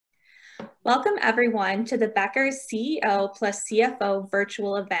Welcome everyone to the Becker's CEO plus CFO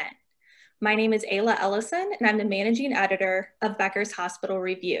virtual event. My name is Ayla Ellison and I'm the managing editor of Becker's Hospital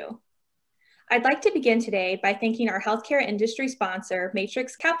Review. I'd like to begin today by thanking our healthcare industry sponsor,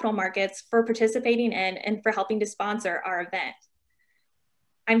 Matrix Capital Markets, for participating in and for helping to sponsor our event.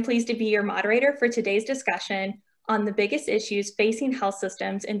 I'm pleased to be your moderator for today's discussion on the biggest issues facing health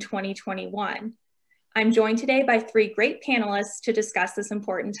systems in 2021. I'm joined today by three great panelists to discuss this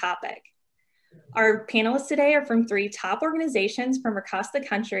important topic. Our panelists today are from three top organizations from across the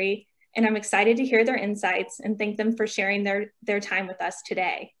country, and I'm excited to hear their insights and thank them for sharing their time with us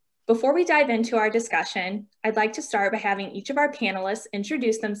today. Before we dive into our discussion, I'd like to start by having each of our panelists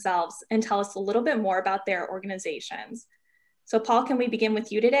introduce themselves and tell us a little bit more about their organizations. So Paul, can we begin with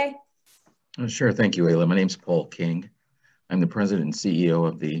you today? Sure, thank you, Ayla. My name's Paul King. I'm the president and CEO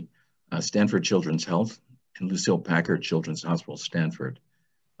of the Stanford Children's Health and Lucile Packard Children's Hospital, Stanford.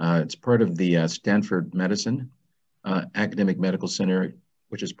 It's part of the Stanford Medicine Academic Medical Center,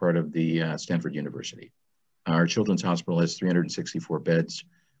 which is part of the Stanford University. Our children's hospital has 364 beds.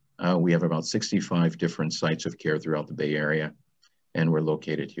 We have about 65 different sites of care throughout the Bay Area, and we're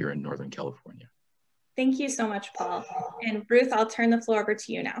located here in Northern California. Thank you so much, Paul. And Ruth, I'll turn the floor over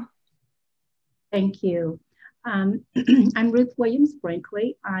to you now. Thank you. I'm Ruth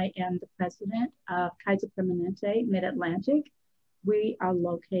Williams-Brinkley. I am the president of Kaiser Permanente Mid-Atlantic. We are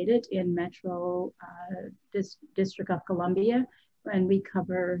located in Metro District of Columbia, and we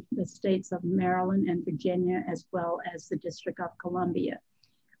cover the states of Maryland and Virginia, as well as the District of Columbia.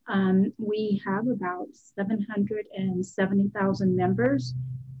 We have about 770,000 members.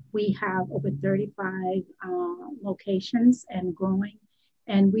 We have over 35 locations and growing,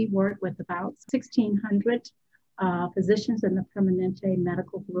 and we work with about 1,600 physicians in the Permanente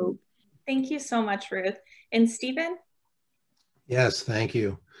Medical Group. Thank you so much, Ruth. And Stephen? Yes, thank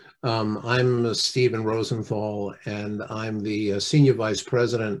you. I'm Stephen Rosenthal, and I'm the Senior Vice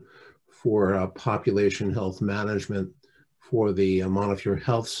President for Population Health Management for the Montefiore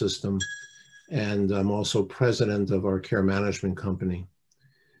Health System, and I'm also president of our care management company.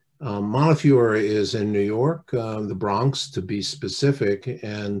 Montefiore is in New York, the Bronx to be specific,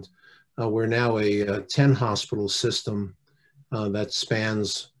 and we're now a 10-hospital system that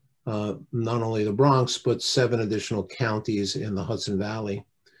spans not only the Bronx, but 7 additional counties in the Hudson Valley.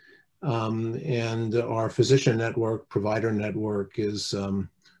 And our physician network, provider network is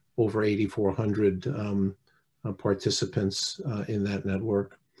over 8,400 participants in that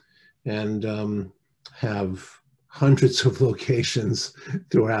network, and have hundreds of locations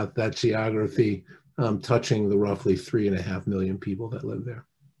throughout that geography, touching the roughly 3.5 million people that live there.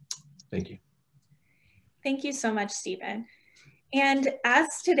 Thank you. Thank you so much, Stephen. And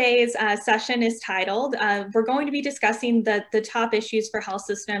as today's session is titled, we're going to be discussing the top issues for health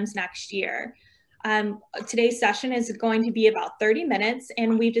systems next year. Today's session is going to be about 30 minutes,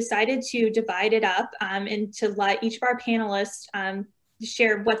 and we've decided to divide it up and to let each of our panelists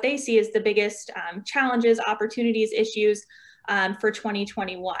share what they see as the biggest challenges, opportunities, issues for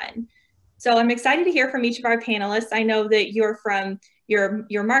 2021. So I'm excited to hear from each of our panelists. I know that you're from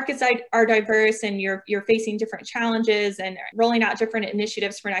your markets are diverse, and you're facing different challenges and rolling out different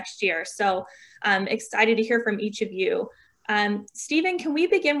initiatives for next year. So I'm excited to hear from each of you. Stephen, can we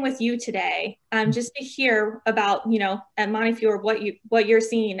begin with you today, just to hear about, at Montefiore, what you're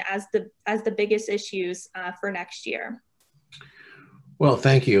seeing as the biggest issues for next year? Well,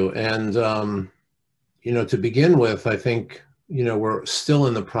 thank you. And to begin with, I think we're still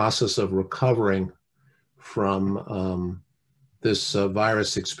in the process of recovering from this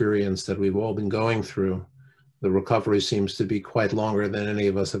virus experience that we've all been going through. The recovery seems to be quite longer than any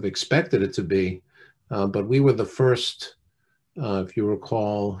of us have expected it to be. But we were the first, if you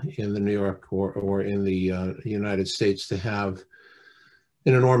recall, in the New York or in the United States to have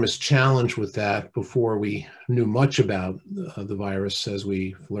an enormous challenge with that before we knew much about the virus, as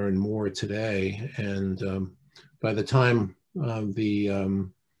we've learned more today. And by the time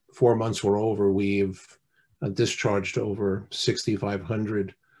the 4 months were over, we've discharged over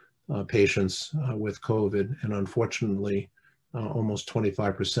 6,500 patients with COVID, and unfortunately, almost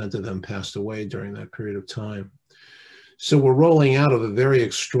 25% of them passed away during that period of time. So we're rolling out of a very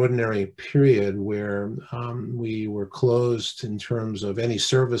extraordinary period where we were closed in terms of any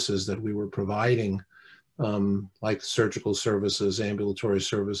services that we were providing, like surgical services, ambulatory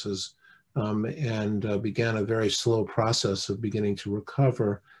services, and began a very slow process of beginning to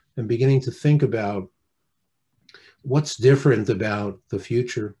recover and beginning to think about what's different about the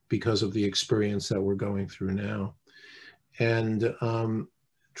future because of the experience that we're going through now. And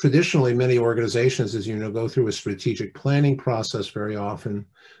traditionally, many organizations, as you know, go through a strategic planning process very often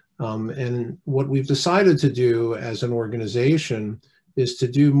And what we've decided to do as an organization is to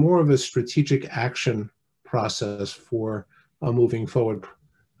do more of a strategic action process for moving forward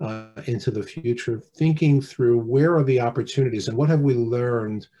into the future, thinking through where are the opportunities and what have we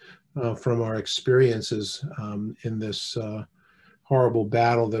learned from our experiences in this horrible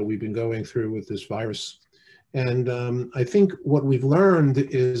battle that we've been going through with this virus. And I think what we've learned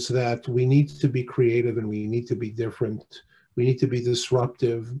is that we need to be creative and we need to be different. We need to be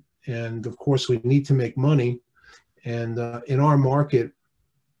disruptive. And of course, we need to make money. And in our market,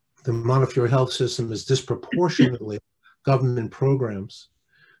 the Montefiore Health System is disproportionately government programs.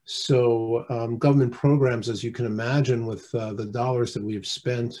 So government programs, as you can imagine, with the dollars that we've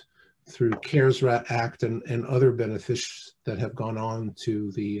spent through CARES Act and other benefits that have gone on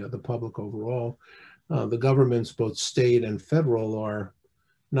to the public overall, the governments, both state and federal, are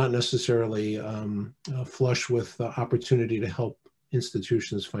not necessarily flush with the opportunity to help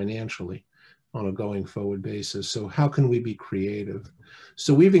institutions financially on a going forward basis. So how can we be creative?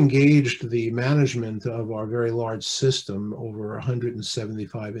 So we've engaged the management of our very large system, over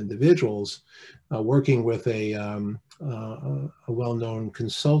 175 individuals, working with a well-known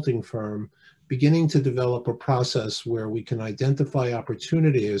consulting firm, beginning to develop a process where we can identify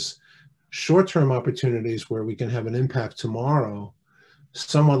opportunities, short-term opportunities where we can have an impact tomorrow,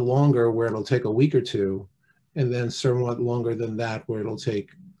 somewhat longer where it'll take a week or two, and then somewhat longer than that where it'll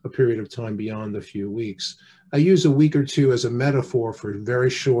take a period of time beyond a few weeks. I use a week or two as a metaphor for very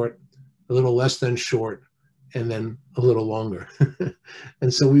short, a little less than short, and then a little longer.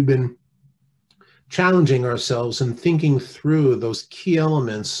 And so we've been challenging ourselves and thinking through those key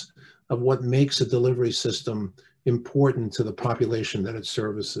elements of what makes a delivery system important to the population that it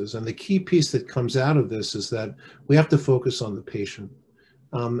services. And the key piece that comes out of this is that we have to focus on the patient.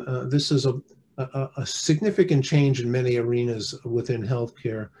 This is a significant change in many arenas within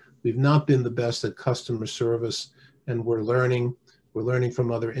healthcare. We've not been the best at customer service, and we're learning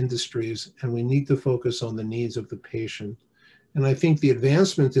from other industries, and we need to focus on the needs of the patient. And I think the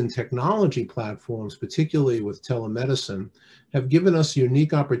advancement in technology platforms, particularly with telemedicine, have given us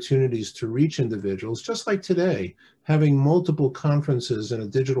unique opportunities to reach individuals, just like today, having multiple conferences in a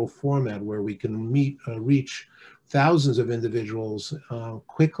digital format where we can reach thousands of individuals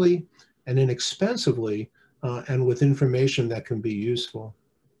quickly and inexpensively, and with information that can be useful.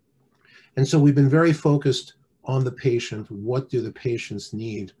 And so we've been very focused on the patient. What do the patients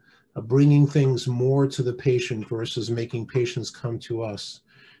need? Bringing things more to the patient versus making patients come to us.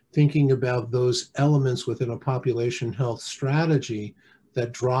 Thinking about those elements within a population health strategy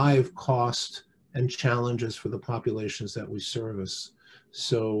that drive cost and challenges for the populations that we service.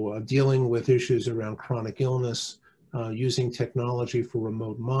 So dealing with issues around chronic illness, using technology for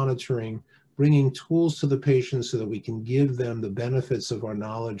remote monitoring, bringing tools to the patient so that we can give them the benefits of our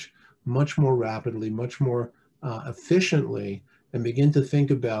knowledge much more rapidly, much more efficiently, and begin to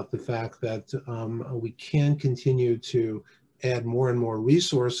think about the fact that we can continue to add more and more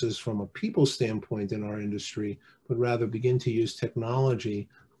resources from a people standpoint in our industry, but rather begin to use technology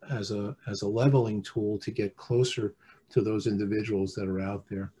as a leveling tool to get closer to those individuals that are out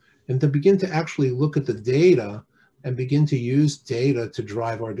there. And to begin to actually look at the data and begin to use data to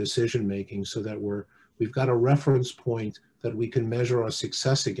drive our decision making so that we've got a reference point that we can measure our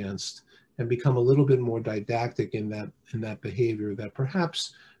success against, and become a little bit more didactic in that behavior that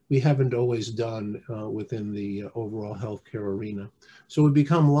perhaps we haven't always done within the overall healthcare arena. So we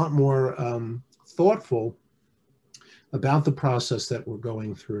become a lot more thoughtful about the process that we're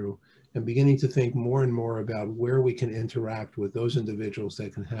going through, and beginning to think more and more about where we can interact with those individuals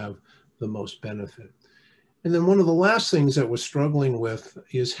that can have the most benefit. And then one of the last things that we're struggling with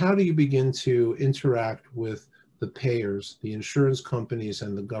is how do you begin to interact with the payers, the insurance companies,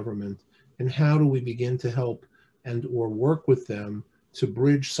 and the government, and how do we begin to help and or work with them to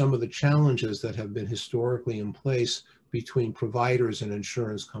bridge some of the challenges that have been historically in place between providers and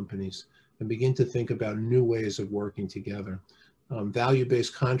insurance companies, and begin to think about new ways of working together.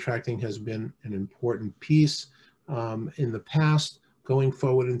 Value-based contracting has been an important piece in the past. Going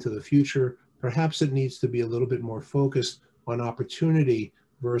forward into the future, perhaps it needs to be a little bit more focused on opportunity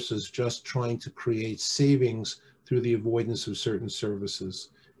versus just trying to create savings through the avoidance of certain services,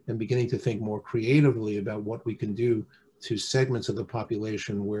 and beginning to think more creatively about what we can do to segments of the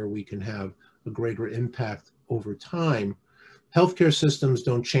population where we can have a greater impact over time. Healthcare systems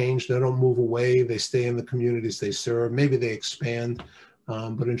don't change, they don't move away, they stay in the communities they serve, maybe they expand,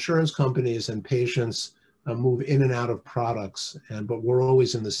 but insurance companies and patients move in and out of products, but we're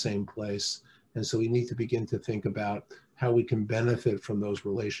always in the same place. And so we need to begin to think about how we can benefit from those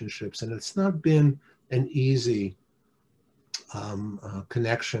relationships. And it's not been an easy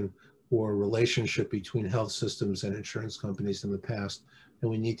connection or relationship between health systems and insurance companies in the past, and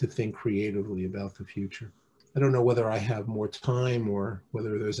we need to think creatively about the future. I don't know whether I have more time or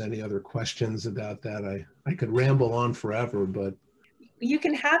whether there's any other questions about that. I could ramble on forever, but. You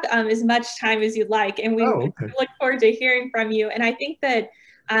can have as much time as you'd like, and we okay. look forward to hearing from you. And I think that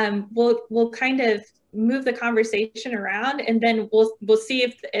we'll kind of move the conversation around, and then we'll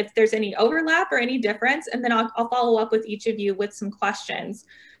see if there's any overlap or any difference, and then I'll follow up with each of you with some questions.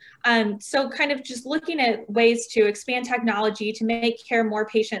 So kind of just looking at ways to expand technology to make care more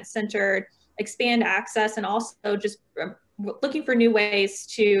patient-centered, expand access, and also just looking for new ways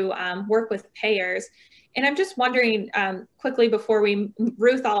to work with payers. And I'm just wondering quickly before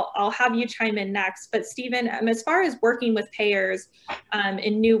Ruth, I'll have you chime in next, but Stephen, as far as working with payers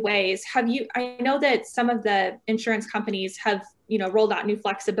in new ways, I know that some of the insurance companies have, rolled out new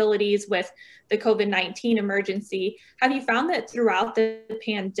flexibilities with the COVID-19 emergency. Have you found that throughout the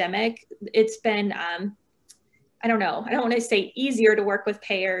pandemic, it's been, I don't know, I don't want to say easier to work with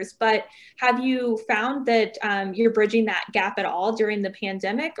payers, but have you found that you're bridging that gap at all during the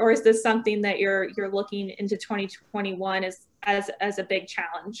pandemic, or is this something that you're looking into 2021 as a big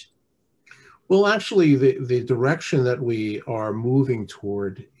challenge? Well, actually, the direction that we are moving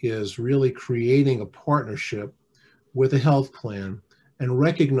toward is really creating a partnership with a health plan and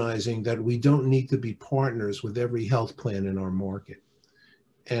recognizing that we don't need to be partners with every health plan in our market.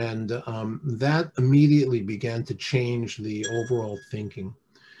 And that immediately began to change the overall thinking.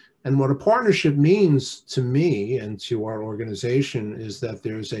 And what a partnership means to me and to our organization is that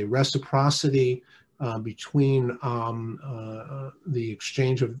there's a reciprocity between the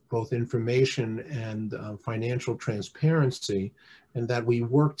exchange of both information and financial transparency, and that we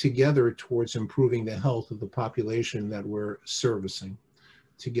work together towards improving the health of the population that we're servicing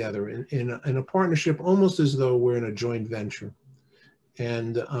together in a partnership, almost as though we're in a joint venture.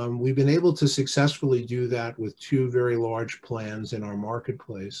 And we've been able to successfully do that with 2 very large plans in our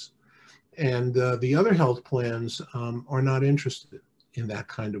marketplace. And the other health plans are not interested in that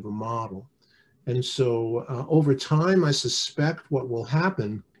kind of a model. And so over time, I suspect what will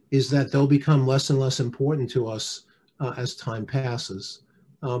happen is that they'll become less and less important to us as time passes.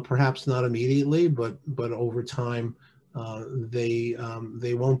 Perhaps not immediately, but over time, they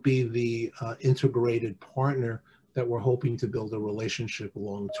won't be the integrated partner that we're hoping to build a relationship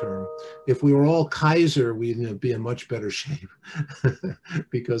long term. If we were all Kaiser, we'd be in much better shape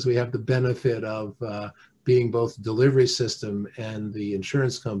because we have the benefit of being both delivery system and the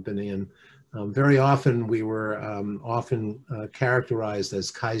insurance company. And very often we were characterized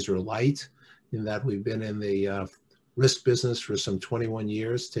as Kaiser Light, in that we've been in the risk business for some 21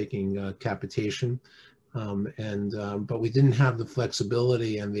 years, taking capitation. But we didn't have the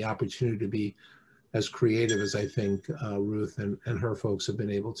flexibility and the opportunity to be as creative as I think Ruth and her folks have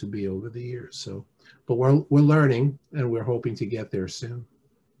been able to be over the years. So, but we're learning, and we're hoping to get there soon.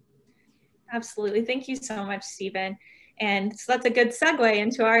 Absolutely. Thank you so much, Stephen. And so that's a good segue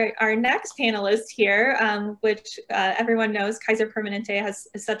into our next panelist here, which everyone knows Kaiser Permanente has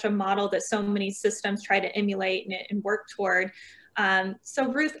such a model that so many systems try to emulate and work toward.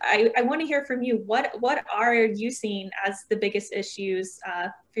 So Ruth, I want to hear from you. What are you seeing as the biggest issues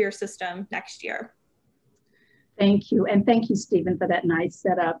for your system next year? Thank you. And thank you, Stephen, for that nice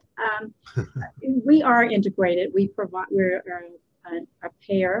setup. We are integrated. We're a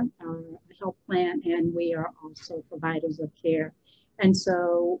payer, a health plan, and we are also providers of care. And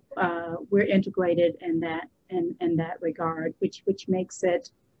so we're integrated in that regard, which makes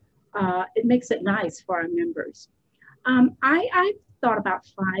it nice for our members. I thought about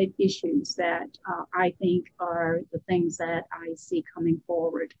 5 issues that I think are the things that I see coming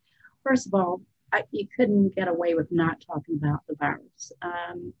forward. First of all, you couldn't get away with not talking about the virus.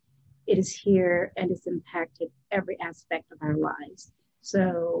 It is here and it's impacted every aspect of our lives.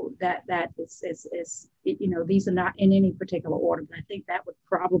 So that is these are not in any particular order, but I think that would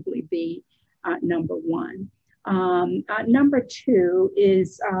probably be number 1. Number 2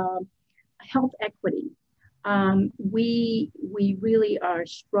 is health equity. We really are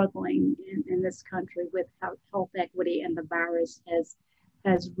struggling in this country with health equity, and the virus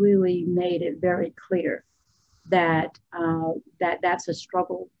has really made it very clear that that's a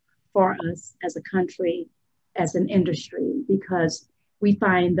struggle for us as a country, as an industry, because we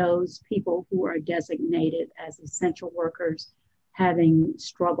find those people who are designated as essential workers having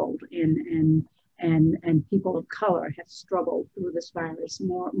struggled, and people of color have struggled through this virus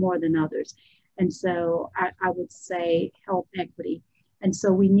more than others. And so I would say health equity. And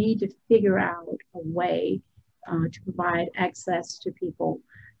so we need to figure out a way to provide access to people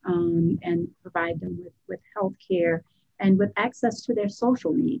and provide them with health care and with access to their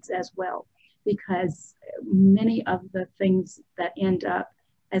social needs as well, because many of the things that end up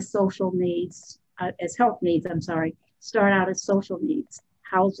as social needs, as health needs, I'm sorry, start out as social needs: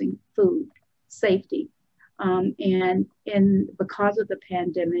 housing, food, safety. And because of the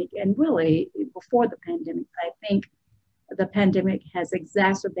pandemic, and really before the pandemic, I think the pandemic has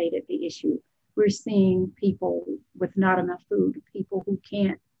exacerbated the issue. We're seeing people with not enough food, people who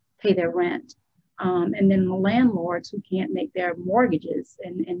can't pay their rent, and then the landlords who can't make their mortgages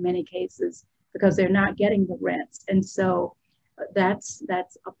in many cases because they're not getting the rents. And so that's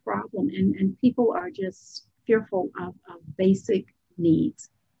a problem. And people are just fearful of basic needs,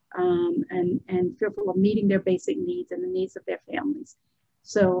 and fearful of meeting their basic needs and the needs of their families.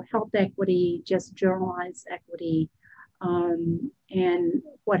 So health equity, just generalized equity, and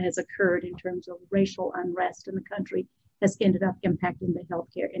what has occurred in terms of racial unrest in the country has ended up impacting the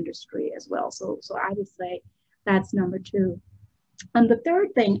healthcare industry as well. So I would say that's number two. And the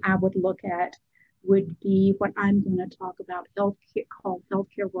third thing I would look at would be what I'm going to talk about, called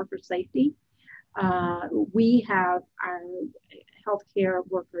healthcare worker safety. We have our healthcare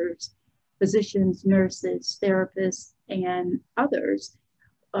workers, physicians, nurses, therapists, and others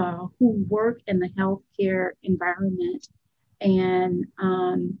who work in the healthcare environment, and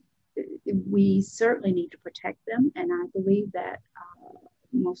we certainly need to protect them. And I believe that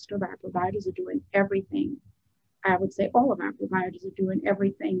most of our providers are doing everything. I would say all of our providers are doing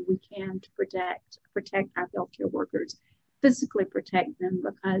everything we can to protect our healthcare workers, physically protect them,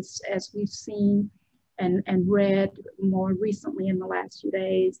 because as we've seen and read more recently in the last few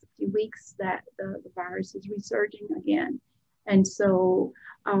days, a few weeks, that the virus is resurging again. And so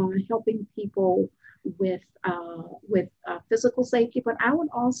helping people with physical safety, but I would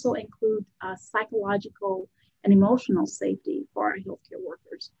also include psychological and emotional safety for our healthcare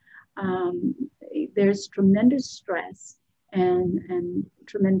workers. There's tremendous stress and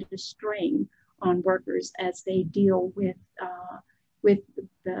tremendous strain on workers as they deal with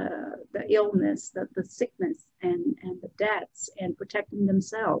the illness, the sickness, and the deaths, and protecting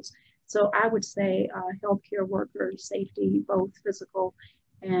themselves. So I would say healthcare worker safety, both physical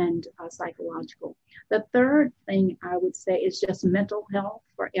and psychological. The third thing I would say is just mental health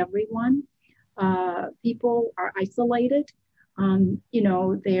for everyone. People are isolated.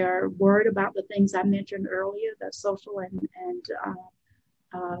 They're worried about the things I mentioned earlier, the social and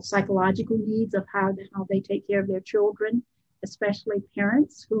psychological needs of how they take care of their children, especially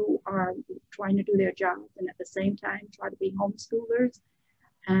parents who are trying to do their jobs and at the same time try to be homeschoolers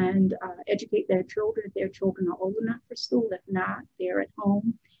and educate their children if their children are old enough for school. If not, they're at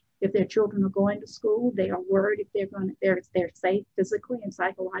home. If their children are going to school, they are worried if they're safe physically and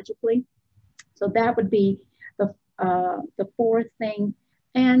psychologically. So that would be the fourth thing.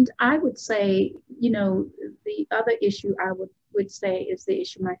 And I would say, the other issue I would say is the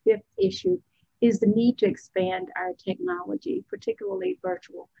issue, my fifth issue, is the need to expand our technology, particularly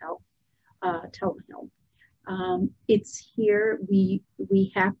virtual health, telehealth. It's here. We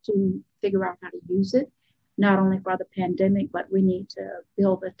have to figure out how to use it, not only for the pandemic, but we need to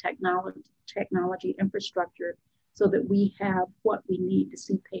build a technology infrastructure so that we have what we need to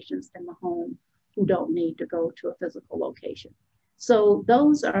see patients in the home who don't need to go to a physical location. So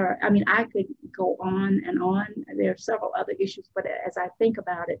those are, I could go on and on. There are several other issues, but as I think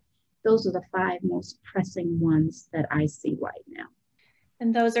about it, those are the 5 most pressing ones that I see right now.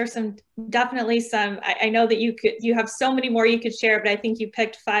 And those are definitely some, I know that you have so many more you could share, but I think you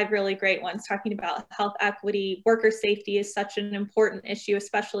picked 5 really great ones, talking about health equity. Worker safety is such an important issue,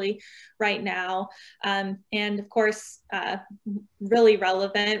 especially right now. And of course, really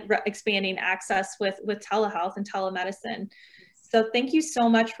relevant, expanding access with telehealth and telemedicine. So thank you so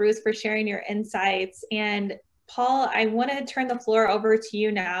much, Ruth, for sharing your insights. And Paul, I want to turn the floor over to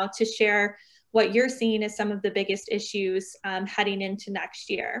you now to share what you're seeing as some of the biggest issues heading into next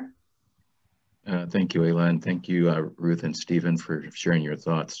year. Thank you, Ayla, and thank you, Ruth and Stephen, for sharing your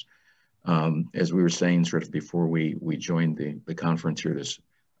thoughts. As we were saying sort of before we joined the conference here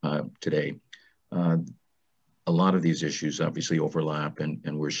today, a lot of these issues obviously overlap,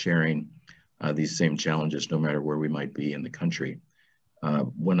 and we're sharing these same challenges no matter where we might be in the country.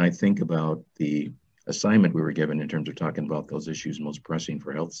 When I think about the assignment we were given in terms of talking about those issues most pressing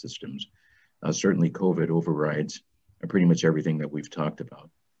for health systems, certainly COVID overrides pretty much everything that we've talked about.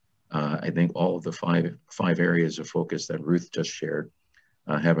 I think all of the five areas of focus that Ruth just shared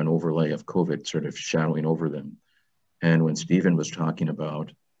have an overlay of COVID sort of shadowing over them. And when Stephen was talking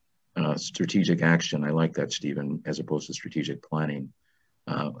about strategic action, I like that, Stephen, as opposed to strategic planning.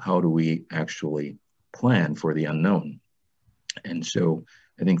 How do we actually plan for the unknown? And so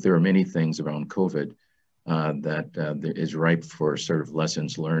I think there are many things around COVID that is ripe for sort of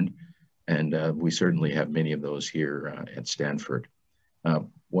lessons learned. And we certainly have many of those here at Stanford.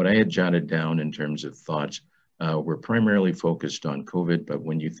 What I had jotted down in terms of thoughts were primarily focused on COVID, but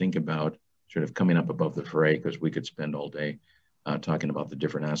when you think about sort of coming up above the fray, because we could spend all day talking about the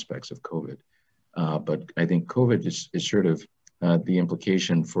different aspects of COVID. But I think COVID is sort of the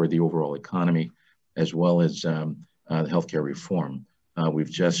implication for the overall economy, as well as the healthcare reform.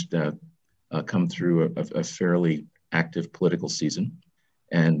 We've just come through a fairly active political season.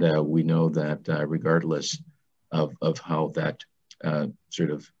 And we know that regardless of how that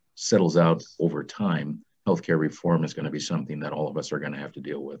sort of settles out over time, healthcare reform is going to be something that all of us are going to have to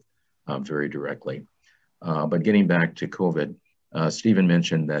deal with very directly. But getting back to COVID, Stephen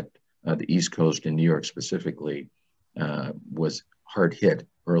mentioned that the East Coast and New York specifically was hard hit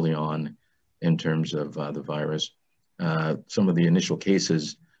early on in terms of the virus. Some of the initial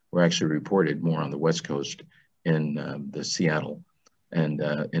cases were actually reported more on the West Coast in the Seattle and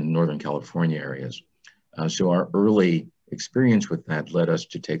in Northern California areas. So our early experience with that led us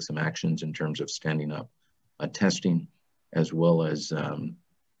to take some actions in terms of standing up testing, as well as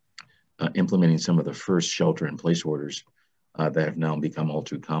implementing some of the first shelter-in-place orders that have now become all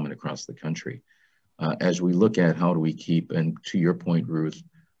too common across the country. As we look at how do we keep, and to your point, Ruth,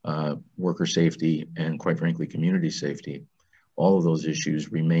 worker safety and quite frankly, community safety, all of those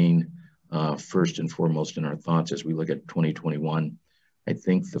issues remain first and foremost in our thoughts as we look at 2021. I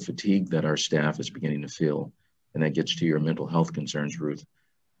think the fatigue that our staff is beginning to feel, and that gets to your mental health concerns, Ruth,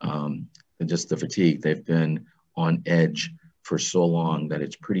 and just the fatigue, they've been on edge for so long that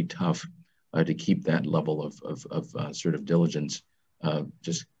it's pretty tough to keep that level of sort of diligence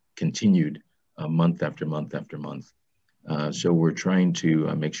just continued month after month after month. So we're trying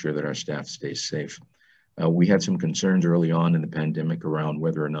to make sure that our staff stays safe. We had some concerns early on in the pandemic around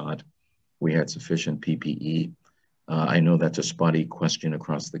whether or not we had sufficient PPE. I know that's a spotty question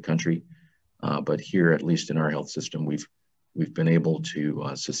across the country, but here, at least in our health system, we've been able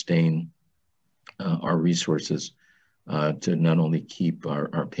to sustain our resources to not only keep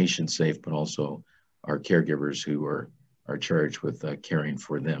our patients safe, but also our caregivers who are charged with caring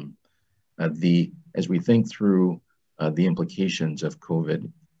for them. As we think through the implications of COVID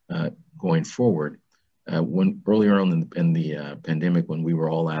going forward, when earlier on in the pandemic, when we were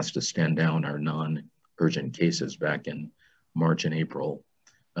all asked to stand down our non-urgent cases back in March and April,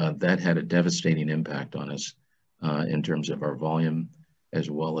 that had a devastating impact on us in terms of our volume as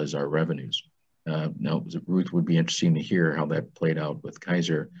well as our revenues. Now, Ruth, would be interesting to hear how that played out with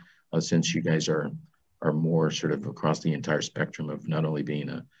Kaiser, since you guys are more sort of across the entire spectrum of not only being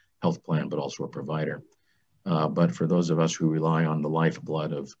a health plan, but also a provider. But for those of us who rely on the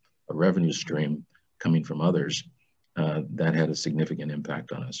lifeblood of a revenue stream coming from others, that had a significant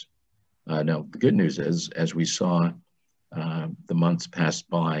impact on us. Now, the good news is, as we saw the months pass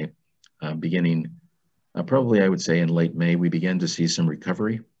by, beginning probably I would say in late May, we began to see some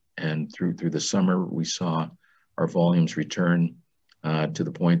recovery. And through the summer, we saw our volumes return to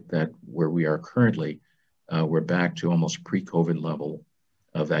the point that where we are currently, we're back to almost pre-COVID level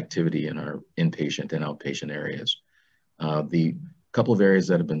of activity in our inpatient and outpatient areas. The couple of areas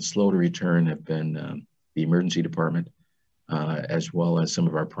that have been slow to return have been the emergency department, as well as some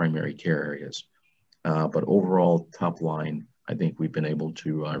of our primary care areas. But overall, top line, I think we've been able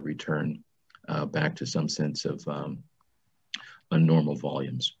to return back to some sense of normal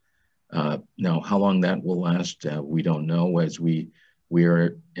volumes. Now, how long that will last, we don't know, as we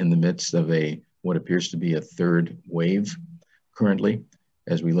are in the midst of what appears to be a third wave currently,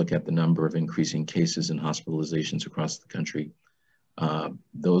 as we look at the number of increasing cases and hospitalizations across the country.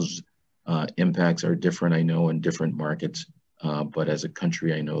 Those impacts are different, I know, in different markets, but as a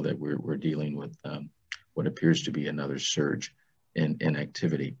country, I know that we're dealing with what appears to be another surge in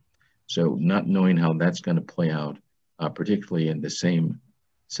activity. So not knowing how that's going to play out, particularly in the same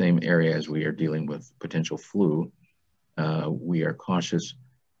area as we are dealing with potential flu, we are cautious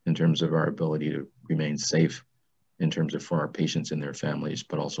in terms of our ability to remain safe in terms of for our patients and their families,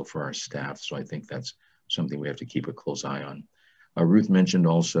 but also for our staff. So I think that's something we have to keep a close eye on. Ruth mentioned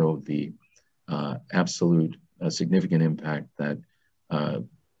also the absolute significant impact that an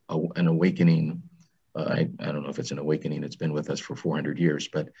awakening, I don't know if it's an awakening, it's been with us for 400 years,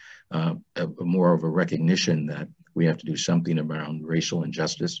 but more of a recognition that we have to do something around racial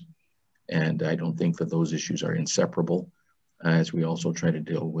injustice. And I don't think that those issues are inseparable as we also try to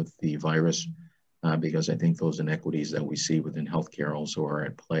deal with the virus, because I think those inequities that we see within healthcare also are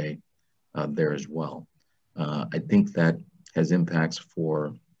at play there as well. I think that has impacts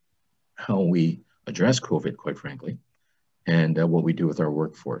for how we address COVID, quite frankly, and what we do with our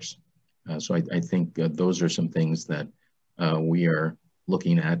workforce. So I think those are some things that we are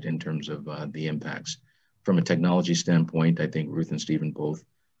looking at in terms of the impacts. From a technology standpoint, I think Ruth and Stephen both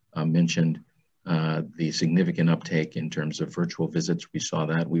mentioned the significant uptake in terms of virtual visits. We saw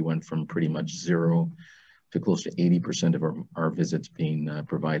that. We went from pretty much 0 to close to 80% of our visits being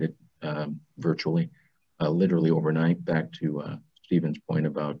provided virtually, literally overnight, back to Stephen's point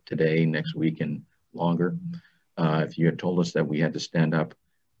about today, next week, and longer. If you had told us that we had to stand up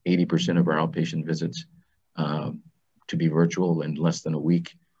 80% of our outpatient visits to be virtual in less than a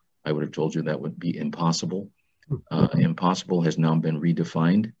week, I would have told you that would be impossible. Impossible has now been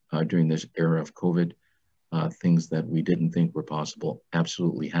redefined during this era of COVID. Things that we didn't think were possible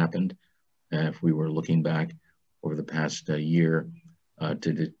absolutely happened. If we were looking back over the past year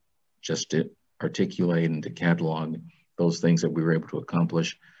to articulate and to catalog those things that we were able to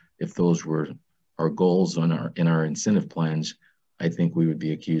accomplish, if those were our goals in our incentive plans, I think we would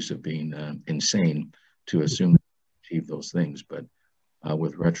be accused of being insane to assume that we achieve those things. But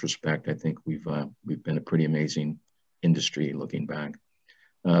with retrospect, I think we've been a pretty amazing industry looking back.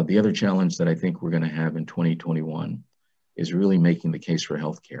 The other challenge that I think we're going to have in 2021 is really making the case for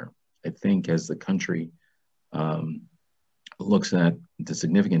healthcare. I think as the country looks at the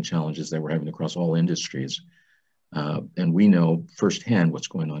significant challenges that we're having across all industries, and we know firsthand what's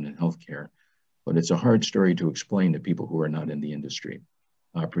going on in healthcare, but it's a hard story to explain to people who are not in the industry,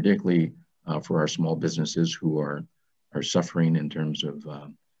 particularly for our small businesses who are suffering in terms of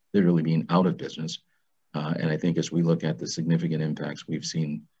literally being out of business. And I think as we look at the significant impacts we've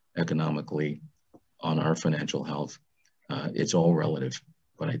seen economically on our financial health, it's all relative.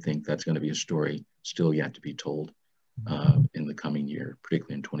 But I think that's going to be a story still yet to be told in the coming year,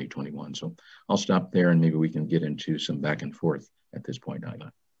 particularly in 2021. So I'll stop there and maybe we can get into some back and forth at this point,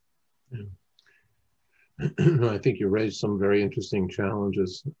 Ayla. Yeah. I think you raised some very interesting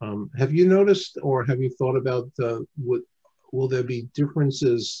challenges. Have you noticed or have you thought about will there be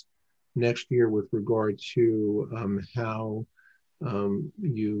differences next year with regard to how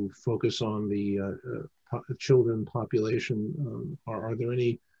you focus on the children population? Are there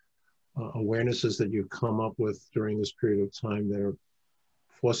any awarenesses that you've come up with during this period of time that are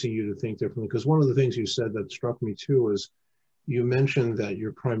forcing you to think differently? Because one of the things you said that struck me too is you mentioned that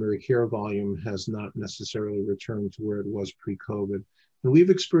your primary care volume has not necessarily returned to where it was pre-COVID. And we've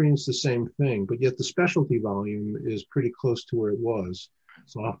experienced the same thing, but yet the specialty volume is pretty close to where it was.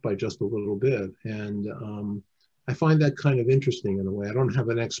 It's off by just a little bit. And I find that kind of interesting in a way. I don't have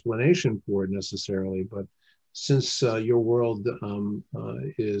an explanation for it necessarily, but since your world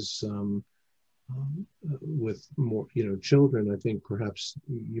is with more, children, I think perhaps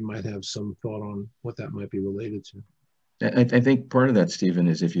you might have some thought on what that might be related to. I think part of that, Stephen,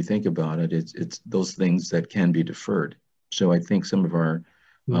 is if you think about it, it's those things that can be deferred. So I think some of our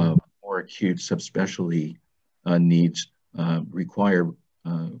more acute subspecialty needs require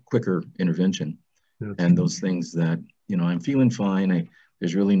quicker intervention. And those things that, I'm feeling fine.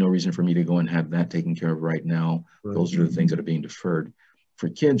 There's really no reason for me to go and have that taken care of right now. Right. Those are the things that are being deferred. For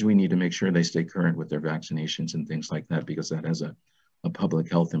kids, we need to make sure they stay current with their vaccinations and things like that, because that has a public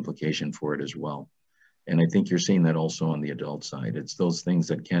health implication for it as well. And I think you're seeing that also on the adult side. It's those things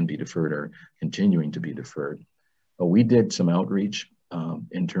that can be deferred are continuing to be deferred. But we did some outreach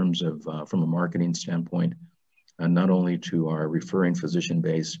in terms of, from a marketing standpoint, not only to our referring physician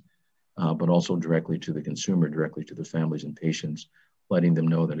base, but also directly to the consumer, directly to the families and patients, letting them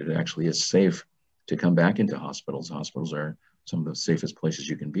know that it actually is safe to come back into hospitals. Hospitals are some of the safest places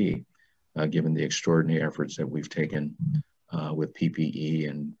you can be, given the extraordinary efforts that we've taken with PPE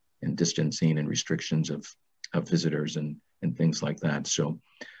and distancing and restrictions of visitors and things like that. So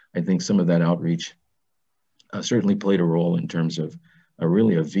I think some of that outreach certainly played a role in terms of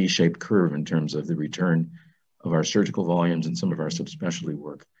really a V-shaped curve in terms of the return of our surgical volumes and some of our subspecialty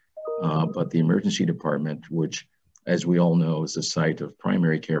work. But the emergency department, which, as we all know, is the site of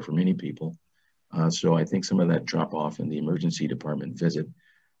primary care for many people. So I think some of that drop off in the emergency department visit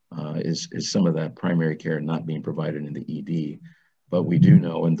is some of that primary care not being provided in the ED. But we do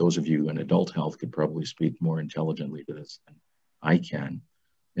know, and those of you in adult health could probably speak more intelligently to this than I can,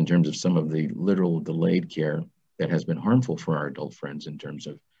 in terms of some of the literal delayed care that has been harmful for our adult friends in terms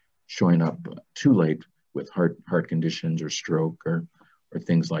of showing up too late with heart conditions or stroke or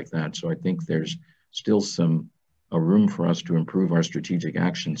things like that. So I think there's still a room for us to improve our strategic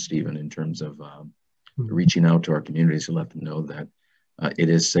action, Stephen, in terms of reaching out to our communities to let them know that it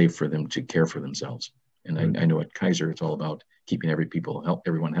is safe for them to care for themselves. And I know at Kaiser, it's all about keeping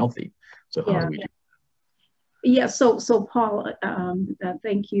everyone healthy. So how do we do that? Yeah, so Paul,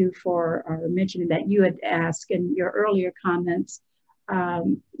 thank you for mentioning that. You had asked in your earlier comments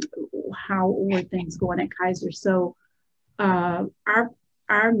how were things going at Kaiser. So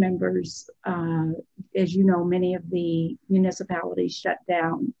our members, as you know, many of the municipalities shut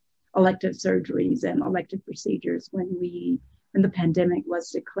down elective surgeries and elective procedures when the pandemic was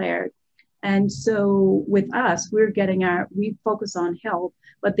declared. And so with us, we focus on health,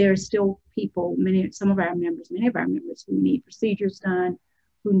 but there are still people, many of our members who need procedures done,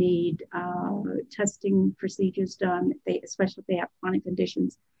 who need testing procedures done, especially if they have chronic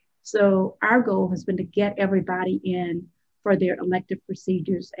conditions. So our goal has been to get everybody in for their elective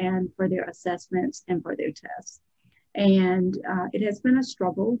procedures and for their assessments and for their tests. And it has been a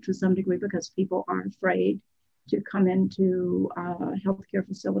struggle to some degree because people are afraid to come into healthcare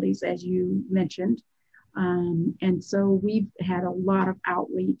facilities, as you mentioned. And so we've had a lot of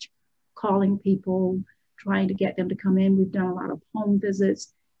outreach, calling people, trying to get them to come in. We've done a lot of home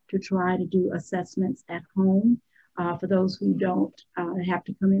visits to try to do assessments at home for those who don't have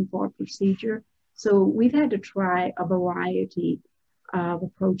to come in for a procedure. So we've had to try a variety of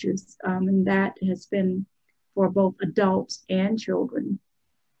approaches, and that has been for both adults and children.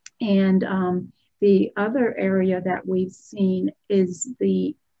 And the other area that we've seen is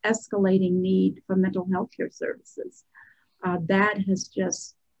the escalating need for mental health care services. That has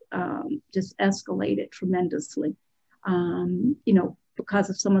just escalated tremendously, because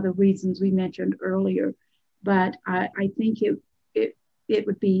of some of the reasons we mentioned earlier. But I think it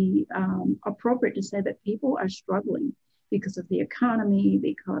would be appropriate to say that people are struggling because of the economy,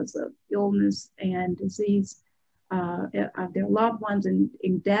 because of illness and disease of their loved ones, and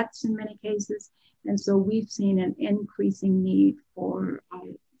in deaths in many cases. And so we've seen an increasing need for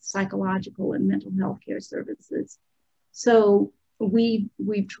psychological and mental health care services. So we're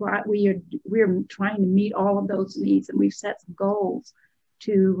trying to meet all of those needs, and we've set some goals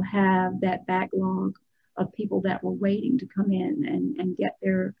to have that backlog of people that were waiting to come in and get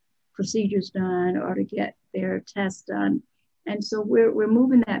their procedures done or to get their tests done. And so we're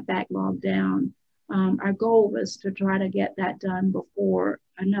moving that backlog down. Our goal was to try to get that done before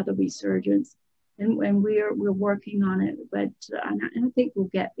another resurgence, and we're working on it. But I think we'll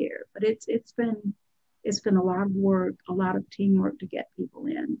get there. But it's been a lot of work, a lot of teamwork to get people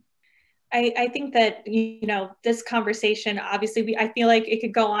in. I think that, this conversation, obviously, I feel like it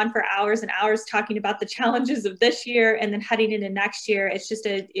could go on for hours and hours talking about the challenges of this year and then heading into next year. It's just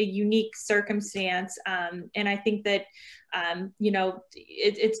a unique circumstance. And I think that,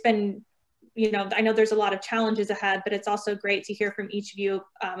 it's been, I know there's a lot of challenges ahead, but it's also great to hear from each of you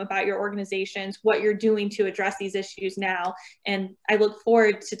about your organizations, what you're doing to address these issues now. And I look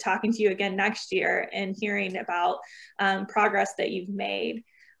forward to talking to you again next year and hearing about progress that you've made.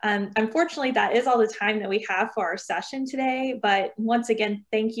 Unfortunately, that is all the time that we have for our session today. But once again,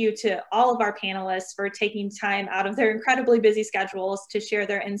 thank you to all of our panelists for taking time out of their incredibly busy schedules to share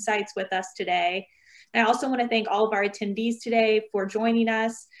their insights with us today. And I also want to thank all of our attendees today for joining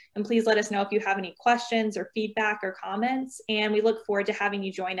us. And please let us know if you have any questions or feedback or comments. And we look forward to having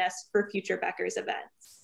you join us for future Becker's events.